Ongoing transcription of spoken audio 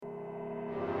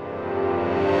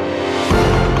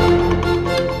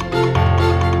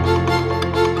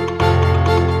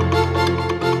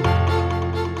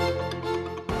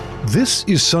This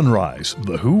is Sunrise,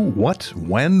 the who, what,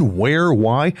 when, where,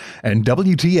 why, and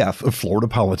WTF of Florida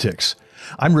politics.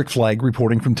 I'm Rick Flagg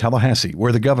reporting from Tallahassee,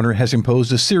 where the governor has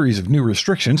imposed a series of new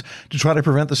restrictions to try to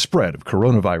prevent the spread of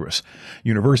coronavirus.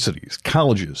 Universities,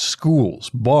 colleges, schools,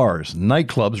 bars,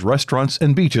 nightclubs, restaurants,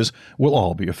 and beaches will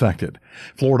all be affected.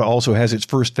 Florida also has its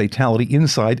first fatality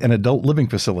inside an adult living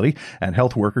facility, and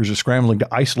health workers are scrambling to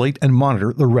isolate and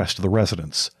monitor the rest of the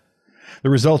residents. The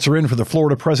results are in for the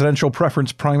Florida presidential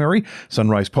preference primary.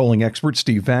 Sunrise polling expert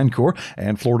Steve Vancour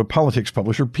and Florida politics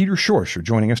publisher Peter Schorsch are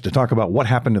joining us to talk about what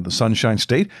happened in the Sunshine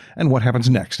State and what happens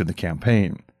next in the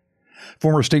campaign.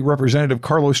 Former State Representative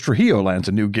Carlos Trujillo lands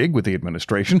a new gig with the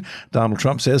administration. Donald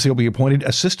Trump says he'll be appointed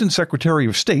Assistant Secretary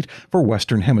of State for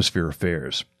Western Hemisphere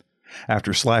Affairs.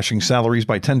 After slashing salaries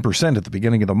by 10% at the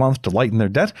beginning of the month to lighten their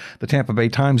debt, the Tampa Bay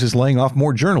Times is laying off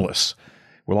more journalists.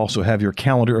 We'll also have your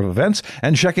calendar of events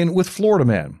and check in with Florida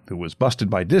Man, who was busted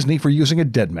by Disney for using a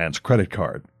dead man's credit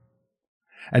card.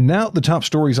 And now the top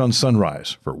stories on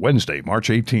Sunrise for Wednesday, March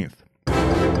 18th.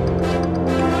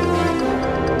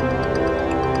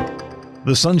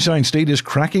 The Sunshine State is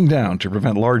cracking down to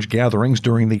prevent large gatherings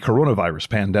during the coronavirus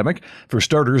pandemic. For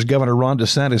starters, Governor Ron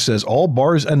DeSantis says all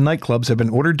bars and nightclubs have been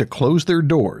ordered to close their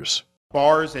doors.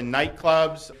 Bars and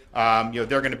nightclubs,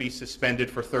 they're going to be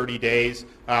suspended for 30 days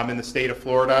in the state of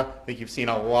Florida. I think you've seen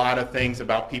a lot of things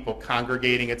about people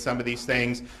congregating at some of these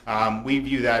things. We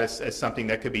view that as something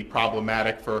that could be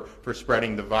problematic for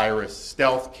spreading the virus.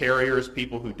 Stealth carriers,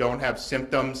 people who don't have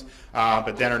symptoms,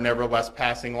 but then are nevertheless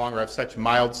passing along or have such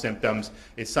mild symptoms,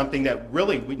 is something that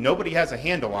really nobody has a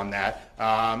handle on that.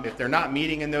 If they're not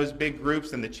meeting in those big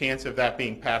groups, then the chance of that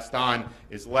being passed on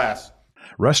is less.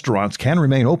 Restaurants can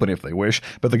remain open if they wish,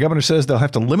 but the governor says they'll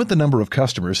have to limit the number of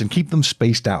customers and keep them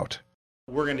spaced out.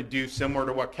 We're going to do similar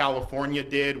to what California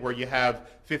did, where you have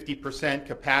 50%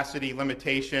 capacity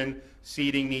limitation.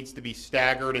 Seating needs to be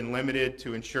staggered and limited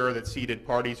to ensure that seated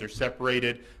parties are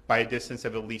separated by a distance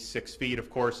of at least 6 feet. Of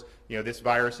course, this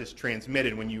virus is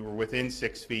transmitted when you were within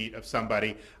 6 feet of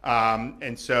somebody.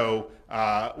 And so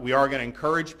we are going to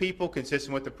encourage people,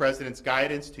 consistent with the president's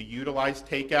guidance, to utilize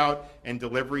takeout and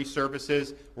delivery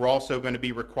services. We're also going to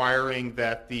be requiring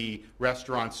that the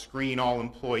restaurants screen all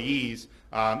employees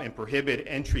and prohibit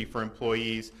entry for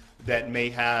employees that may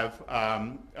have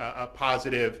a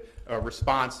positive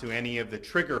response to any of the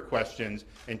trigger questions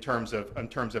in terms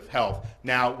of health.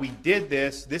 Now, we did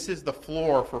this. This is the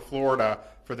floor for Florida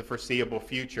for the foreseeable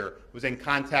future. Was in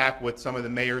contact with some of the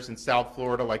mayors in South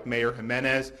Florida, like Mayor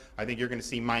Jimenez. I think you're going to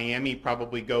see Miami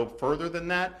probably go further than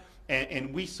that.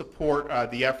 And we support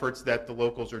the efforts that the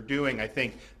locals are doing. I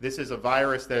think this is a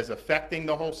virus that is affecting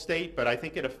the whole state, but I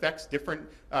think it affects different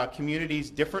communities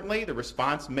differently. The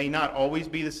response may not always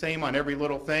be the same on every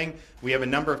little thing. We have a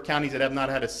number of counties that have not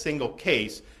had a single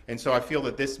case, and so I feel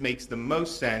that this makes the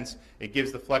most sense. It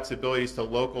gives the flexibilities to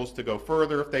locals to go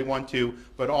further if they want to,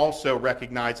 but also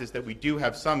recognizes that we do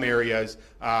have some areas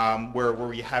where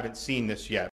we haven't seen this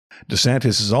yet.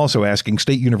 DeSantis is also asking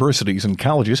state universities and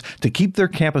colleges to keep their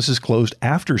campuses closed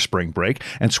after spring break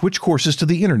and switch courses to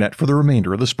the internet for the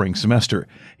remainder of the spring semester.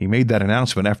 He made that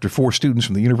announcement after 4 students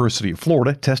from the University of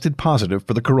Florida tested positive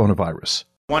for the coronavirus.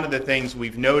 One of the things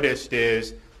we've noticed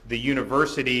is the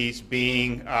universities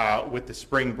being with the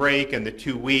spring break and the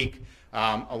 2-week,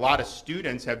 a lot of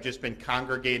students have just been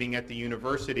congregating at the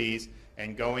universities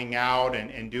and going out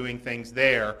and doing things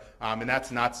there, and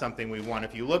that's not something we want.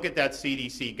 If you look at that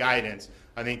CDC guidance,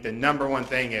 I think the number one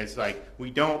thing is, we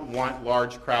don't want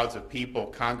large crowds of people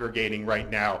congregating right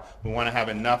now. We want to have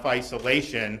enough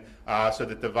isolation so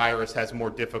that the virus has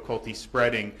more difficulty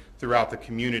spreading throughout the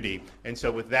community. And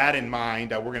so with that in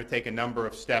mind, we're going to take a number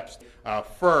of steps.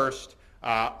 First,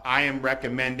 I am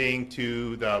recommending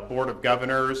to the Board of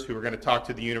Governors, who are going to talk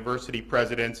to the university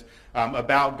presidents,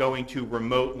 about going to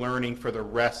remote learning for the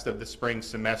rest of the spring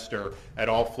semester at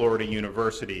all Florida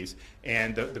universities.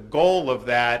 And the goal of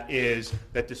that is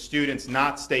that the students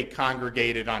not stay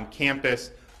congregated on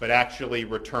campus, but actually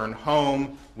return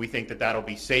home. We think that that'll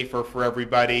be safer for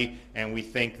everybody, and we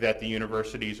think that the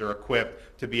universities are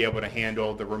equipped to be able to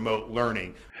handle the remote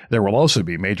learning. There will also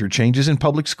be major changes in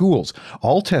public schools.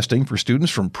 All testing for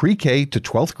students from pre-K to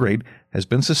 12th grade has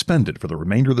been suspended for the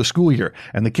remainder of the school year,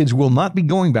 and the kids will not be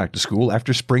going back to school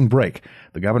after spring break.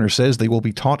 The governor says they will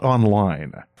be taught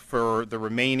online. For the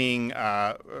remaining,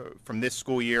 from this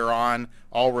school year on,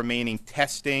 all remaining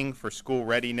testing for school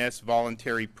readiness,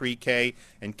 voluntary pre-K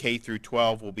and K through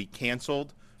 12 will be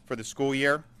canceled for the school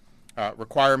year.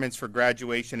 Requirements for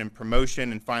graduation and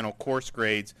promotion and final course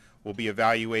grades will be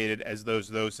evaluated as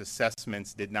those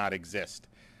assessments did not exist.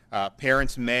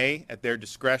 Parents may, at their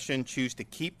discretion, choose to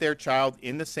keep their child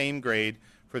in the same grade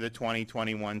for the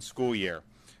 2021 school year.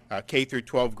 K through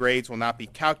 12 grades will not be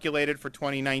calculated for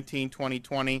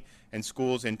 2019-2020, and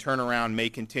schools in turnaround may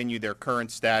continue their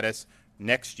current status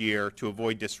next year to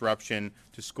avoid disruption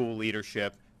to school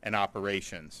leadership and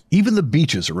operations. Even the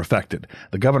beaches are affected.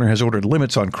 The governor has ordered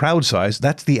limits on crowd size.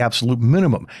 That's the absolute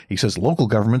minimum. He says local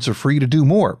governments are free to do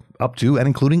more, up to and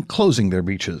including closing their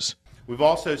beaches. We've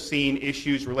also seen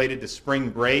issues related to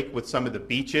spring break with some of the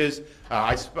beaches.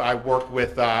 I worked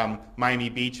with Miami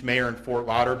Beach Mayor in Fort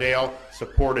Lauderdale,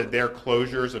 supported their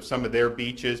closures of some of their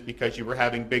beaches because you were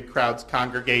having big crowds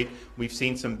congregate. We've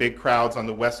seen some big crowds on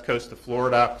the west coast of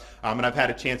Florida, and I've had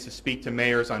a chance to speak to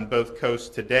mayors on both coasts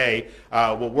today.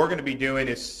 What we're going to be doing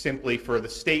is simply for the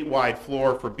statewide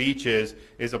floor for beaches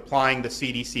is applying the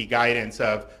CDC guidance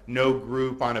of no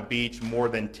group on a beach more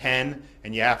than 10,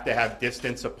 and you have to have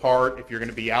distance apart if you're going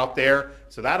to be out there.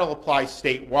 So that'll apply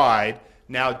statewide.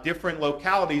 Now, different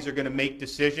localities are going to make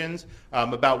decisions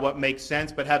about what makes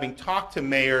sense, but having talked to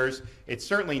mayors, it's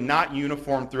certainly not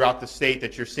uniform throughout the state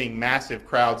that you're seeing massive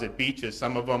crowds at beaches.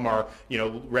 Some of them are,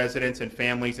 residents and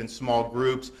families in small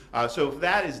groups. So if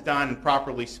that is done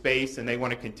properly spaced and they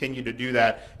want to continue to do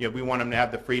that, we want them to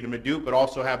have the freedom to do it, but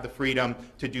also have the freedom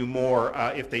to do more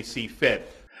if they see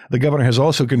fit. The governor has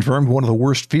also confirmed one of the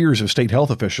worst fears of state health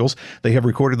officials. They have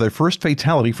recorded their first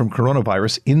fatality from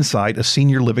coronavirus inside a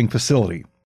senior living facility.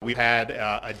 We've had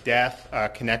a death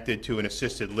connected to an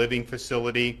assisted living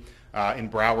facility in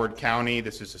Broward County.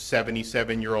 This is a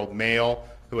 77-year-old male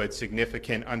who had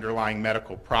significant underlying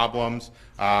medical problems.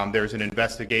 There's an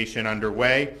investigation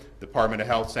underway. The Department of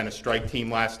Health sent a strike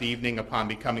team last evening upon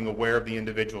becoming aware of the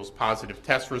individual's positive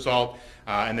test result,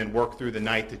 and then worked through the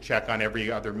night to check on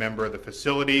every other member of the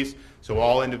facilities. So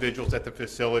all individuals at the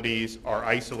facilities are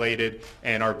isolated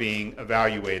and are being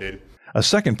evaluated. A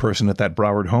second person at that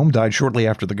Broward home died shortly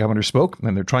after the governor spoke,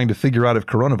 and they're trying to figure out if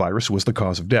coronavirus was the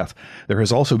cause of death. There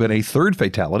has also been a third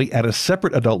fatality at a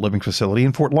separate adult living facility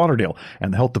in Fort Lauderdale,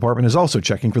 and the health department is also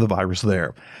checking for the virus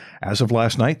there. As of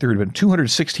last night, there had been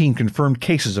 216 confirmed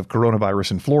cases of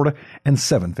coronavirus in Florida and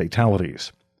 7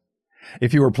 fatalities.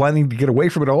 If you are planning to get away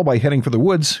from it all by heading for the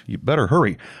woods, you better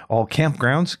hurry. All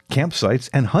campgrounds, campsites,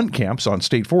 and hunt camps on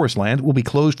state forest land will be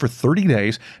closed for 30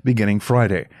 days beginning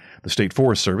Friday. The State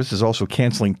Forest Service is also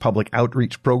canceling public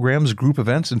outreach programs, group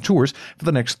events, and tours for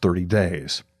the next 30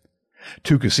 days.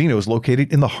 2 casinos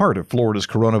located in the heart of Florida's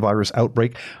coronavirus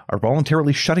outbreak are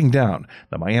voluntarily shutting down.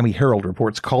 The Miami Herald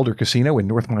reports Calder Casino in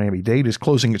North Miami-Dade is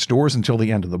closing its doors until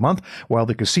the end of the month, while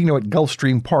the casino at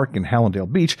Gulfstream Park in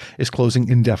Hallandale Beach is closing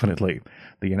indefinitely.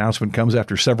 The announcement comes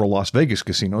after several Las Vegas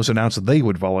casinos announced that they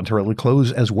would voluntarily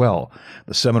close as well.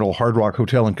 The Seminole Hard Rock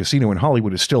Hotel and Casino in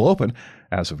Hollywood is still open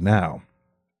as of now.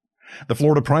 The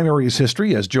Florida primary is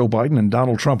history as Joe Biden and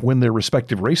Donald Trump win their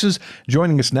respective races.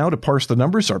 Joining us now to parse the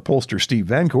numbers are pollster Steve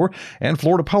Vancour and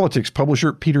Florida politics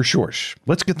publisher Peter Schorsch.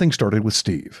 Let's get things started with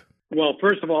Steve. Well,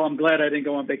 first of all, I'm glad I didn't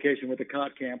go on vacation with the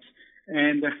cot camps.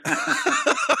 And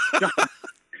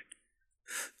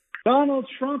Donald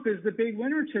Trump is the big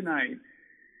winner tonight.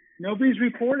 Nobody's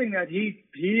reporting that he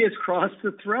has crossed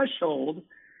the threshold.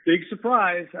 Big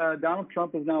surprise. Donald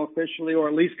Trump is now officially, or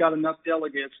at least got enough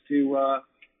delegates to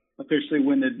officially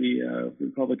win the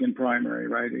Republican primary,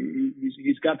 right?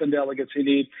 He's got the delegates he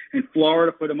needs, and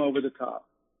Florida put him over the top.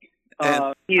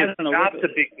 He is not the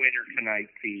big winner tonight,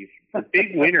 Steve. The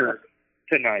big winner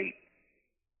tonight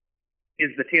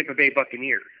is the Tampa Bay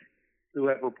Buccaneers, who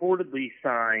have reportedly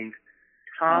signed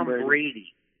Tom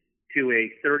Brady to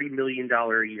a $30 million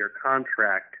a year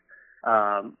contract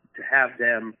to have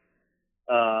them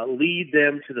lead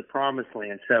them to the promised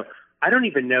land. So I don't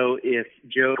even know if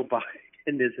Joe Biden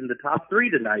is in the top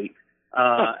 3 tonight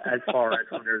as far as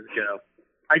winners go.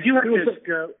 I do have to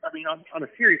go, on a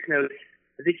serious note,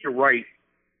 I think you're right.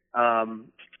 A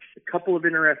couple of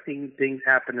interesting things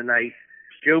happened tonight.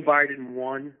 Joe Biden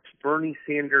won. Bernie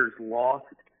Sanders lost.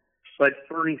 But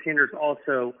Bernie Sanders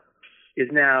also is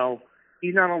now,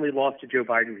 he's not only lost to Joe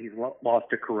Biden, he's lost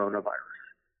to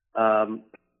coronavirus.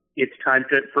 It's time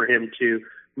for him to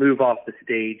move off the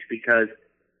stage because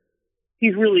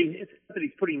he's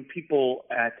putting people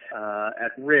at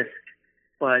risk.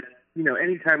 But,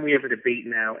 anytime we have a debate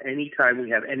now, anytime we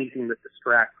have anything that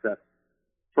distracts us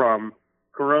from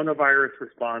coronavirus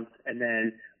response and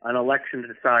then an election to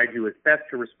decide who is best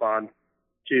to respond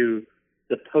to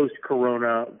the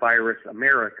post-coronavirus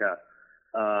America,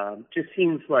 just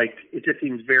seems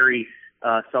very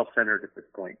self-centered at this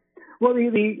point. Well,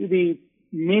 the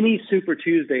mini Super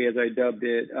Tuesday, as I dubbed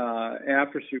it,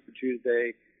 after Super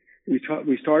Tuesday,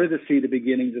 we started to see the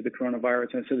beginnings of the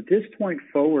coronavirus. And so at this point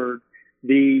forward,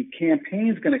 the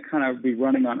campaign's going to kind of be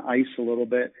running on ice a little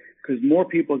bit because more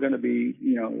people are going to be,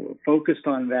 focused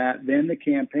on that than the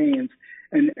campaigns.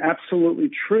 And absolutely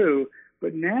true.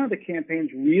 But now the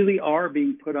campaigns really are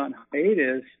being put on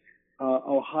hiatus.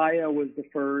 Ohio was the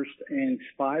first, and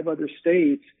 5 other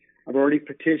states have already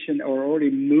petitioned or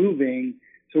already moving.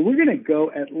 So we're going to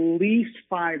go at least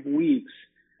 5 weeks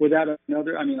without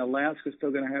another. I mean, Alaska's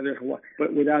still going to have their,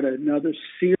 but without another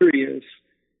serious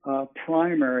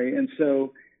primary. And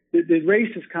so the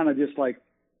race is kind of just like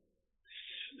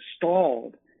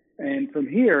stalled. And from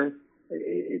here,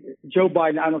 Joe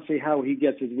Biden, I don't see how he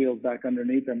gets his wheels back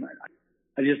underneath him.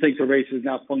 I just think the race is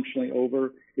now functionally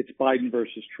over. It's Biden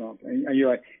versus Trump. And you're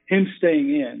right, him staying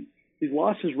in, he's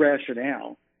lost his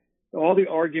rationale. All the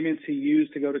arguments he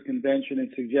used to go to convention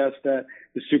and suggest that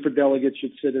the superdelegates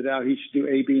should sit it out, he should do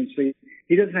A, B, and C.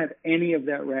 He doesn't have any of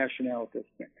that rationale at this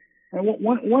point. And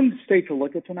one state to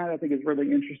look at tonight I think is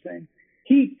really interesting.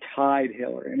 He tied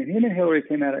Hillary. I mean, him and Hillary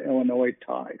came out of Illinois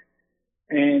tied.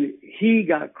 And he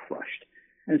got crushed.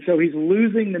 And so he's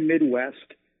losing the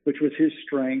Midwest, which was his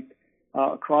strength,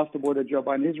 across the board of Joe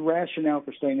Biden. His rationale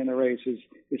for staying in the race is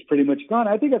pretty much gone.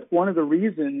 I think that's one of the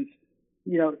reasons,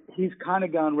 he's kind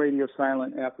of gone radio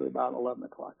silent after about 11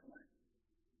 o'clock tonight.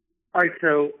 All right,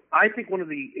 so I think one of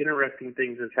the interesting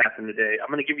things that's happened today, I'm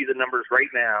going to give you the numbers right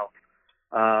now.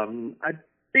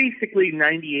 Basically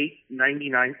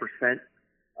 99%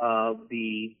 of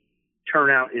the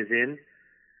turnout is in.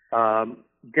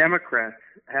 Democrats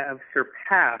have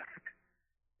surpassed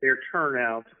their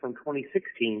turnout from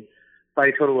 2016 by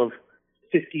a total of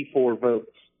 54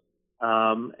 votes.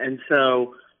 And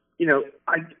so,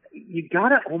 you got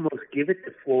to almost give it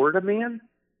to Florida, man.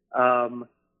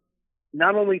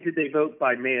 Not only did they vote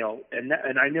by mail, and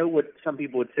I know what some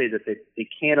people would say that they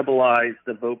cannibalized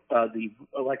the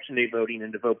election day voting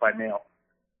into vote by mail,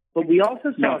 but we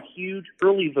also saw huge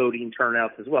early voting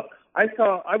turnouts as well. I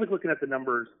was looking at the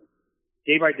numbers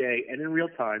day by day and in real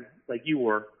time, like you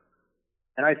were,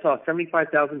 and I saw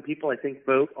 75,000 people, I think,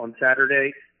 vote on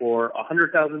Saturday, or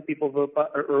 100,000 people vote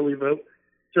early vote.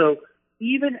 So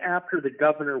even after the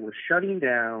governor was shutting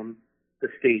down the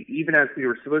state, even as we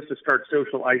were supposed to start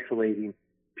social isolating,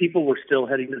 people were still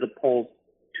heading to the polls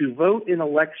to vote in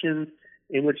elections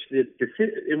in which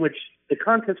the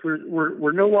contests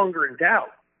were no longer in doubt.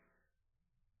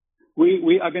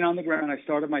 I've been on the ground. I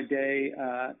started my day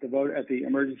to vote at the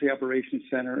Emergency Operations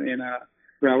Center in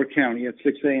Broward County at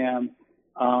 6 a.m.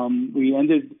 We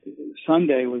ended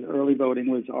Sunday with early voting,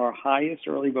 was our highest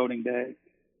early voting day.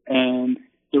 And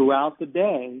throughout the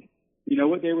day, you know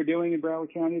what they were doing in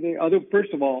Broward County today?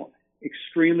 First of all,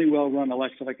 extremely well-run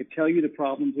election. If I could tell you the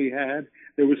problems we had,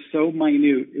 they were so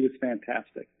minute, it was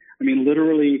fantastic. I mean,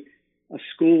 literally, a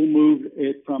school moved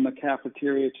it from a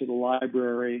cafeteria to the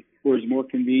library where it was more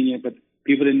convenient, but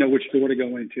people didn't know which door to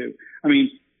go into. I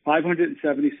mean,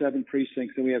 577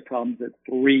 precincts, and we had problems at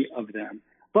 3 of them.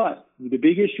 But the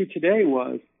big issue today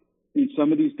was in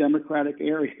some of these Democratic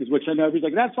areas, which I know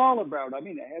everybody's like, that's all about. I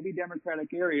mean, the heavy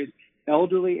Democratic areas,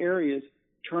 elderly areas,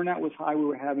 turnout was high. We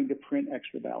were having to print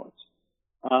extra ballots.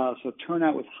 So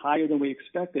turnout was higher than we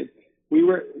expected.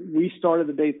 We started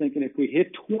the day thinking if we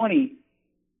hit 20,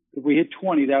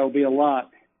 that would be a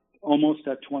lot. Almost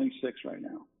at 26 right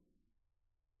now.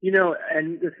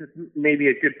 And this is maybe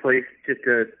a good place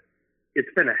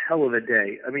it's been a hell of a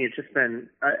day. I mean, it's just been,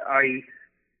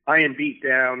 I am beat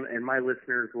down, and my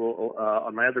listeners will,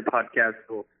 on my other podcast,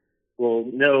 will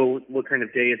know what kind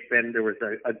of day it's been. There was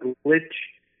a glitch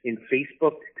in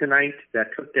Facebook tonight that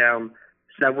took down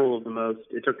several of the most.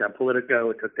 It took down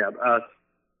Politico. It took down us.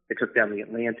 It took down The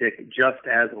Atlantic just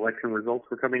as election results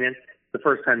were coming in. The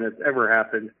first time that's ever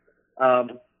happened.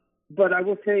 But I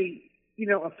will say,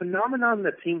 a phenomenon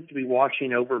that seems to be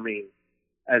washing over me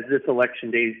as this election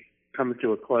day comes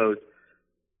to a close.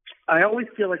 I always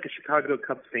feel like a Chicago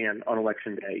Cubs fan on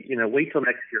election day. Wait till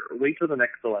next year, or wait till the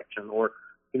next election, or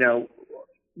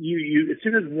you as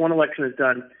soon as one election is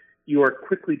done, you are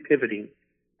quickly pivoting.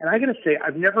 And I got to say,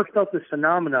 I've never felt this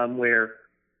phenomenon where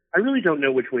I really don't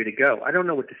know which way to go. I don't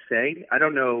know what to say. I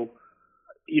don't know,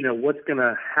 what's going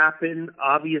to happen.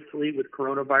 Obviously, with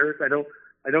coronavirus, I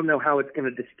don't know how it's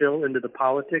going to distill into the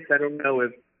politics. I don't know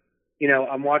if,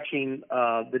 I'm watching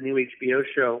the new HBO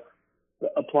show,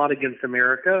 A Plot Against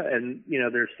America, and,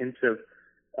 there's hints of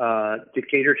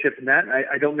dictatorship in that.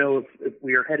 I don't know if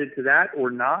we are headed to that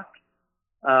or not.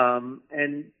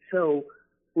 And so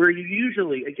where you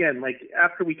usually, again, like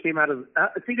after we came out of,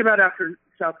 think about after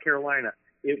South Carolina,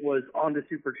 it was on to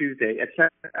Super Tuesday.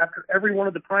 After every one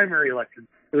of the primary elections,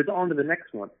 it was on to the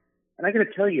next one. And I got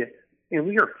to tell you,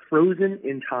 we are frozen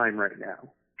in time right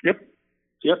now. Yep.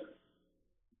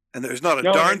 And there's not a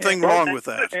darn thing wrong with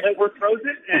that. And we're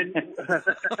frozen, and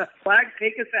Flag,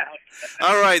 take us out.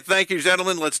 All right. Thank you,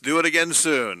 gentlemen. Let's do it again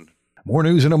soon. More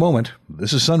news in a moment.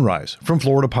 This is Sunrise from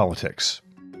Florida Politics.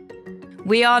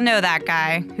 We all know that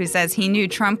guy who says he knew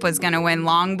Trump was going to win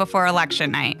long before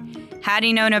election night. Had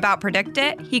he known about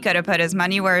PredictIt, he could have put his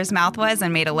money where his mouth was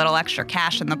and made a little extra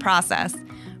cash in the process.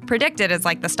 PredictIt is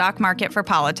like the stock market for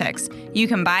politics. You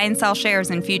can buy and sell shares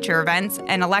in future events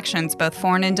and elections, both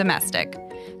foreign and domestic.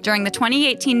 During the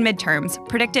 2018 midterms,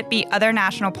 PredictIt beat other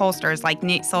national pollsters like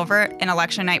Nate Silver in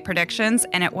election night predictions,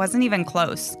 and it wasn't even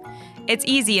close. It's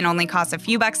easy and only costs a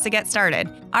few bucks to get started.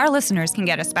 Our listeners can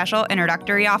get a special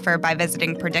introductory offer by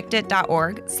visiting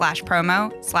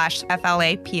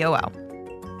predictit.org/promo/FLAPOL.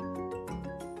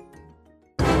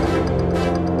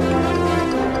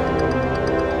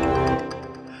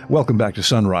 Welcome back to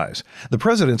Sunrise. The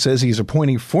president says he's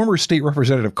appointing former State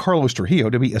Representative Carlos Trujillo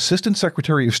to be Assistant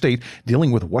Secretary of State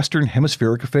dealing with Western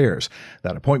Hemispheric affairs.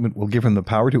 That appointment will give him the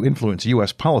power to influence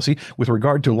U.S. policy with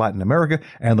regard to Latin America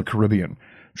and the Caribbean.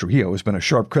 Trujillo has been a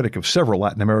sharp critic of several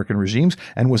Latin American regimes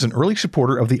and was an early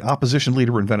supporter of the opposition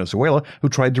leader in Venezuela who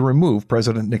tried to remove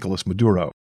President Nicolas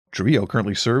Maduro. Trujillo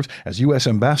currently serves as U.S.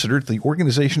 Ambassador to the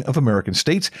Organization of American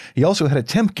States. He also had a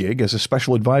temp gig as a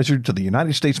special advisor to the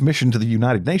United States mission to the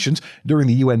United Nations during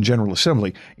the UN General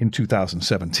Assembly in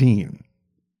 2017.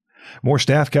 More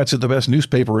staff cuts at the best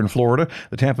newspaper in Florida.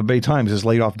 The Tampa Bay Times has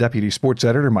laid off Deputy Sports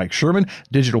Editor Mike Sherman,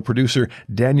 digital producer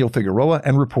Daniel Figueroa,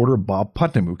 and reporter Bob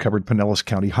Putnam, who covered Pinellas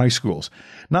County high schools.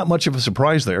 Not much of a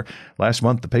surprise there. Last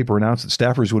month, the paper announced that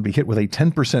staffers would be hit with a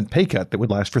 10% pay cut that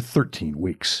would last for 13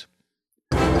 weeks.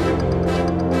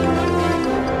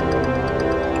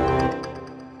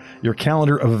 Your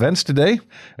calendar of events today.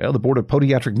 Well, the Board of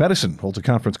Podiatric Medicine holds a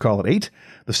conference call at 8.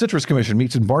 The Citrus Commission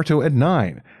meets in Bartow at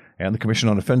 9. And the Commission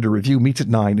on Offender Review meets at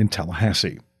 9 in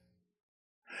Tallahassee.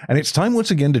 And it's time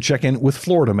once again to check in with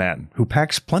Florida Man, who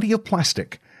packs plenty of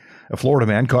plastic. A Florida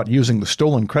man caught using the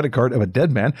stolen credit card of a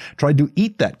dead man tried to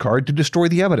eat that card to destroy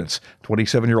the evidence.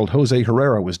 27-year-old Jose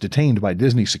Herrera was detained by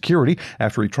Disney security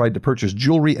after he tried to purchase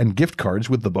jewelry and gift cards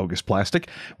with the bogus plastic.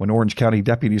 When Orange County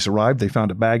deputies arrived, they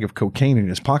found a bag of cocaine in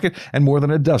his pocket and more than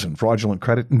a dozen fraudulent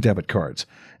credit and debit cards.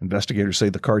 Investigators say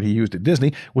the card he used at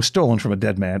Disney was stolen from a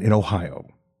dead man in Ohio.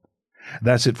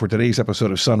 That's it for today's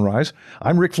episode of Sunrise.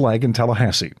 I'm Rick Flagg in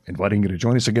Tallahassee, inviting you to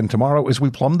join us again tomorrow as we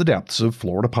plumb the depths of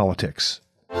Florida politics.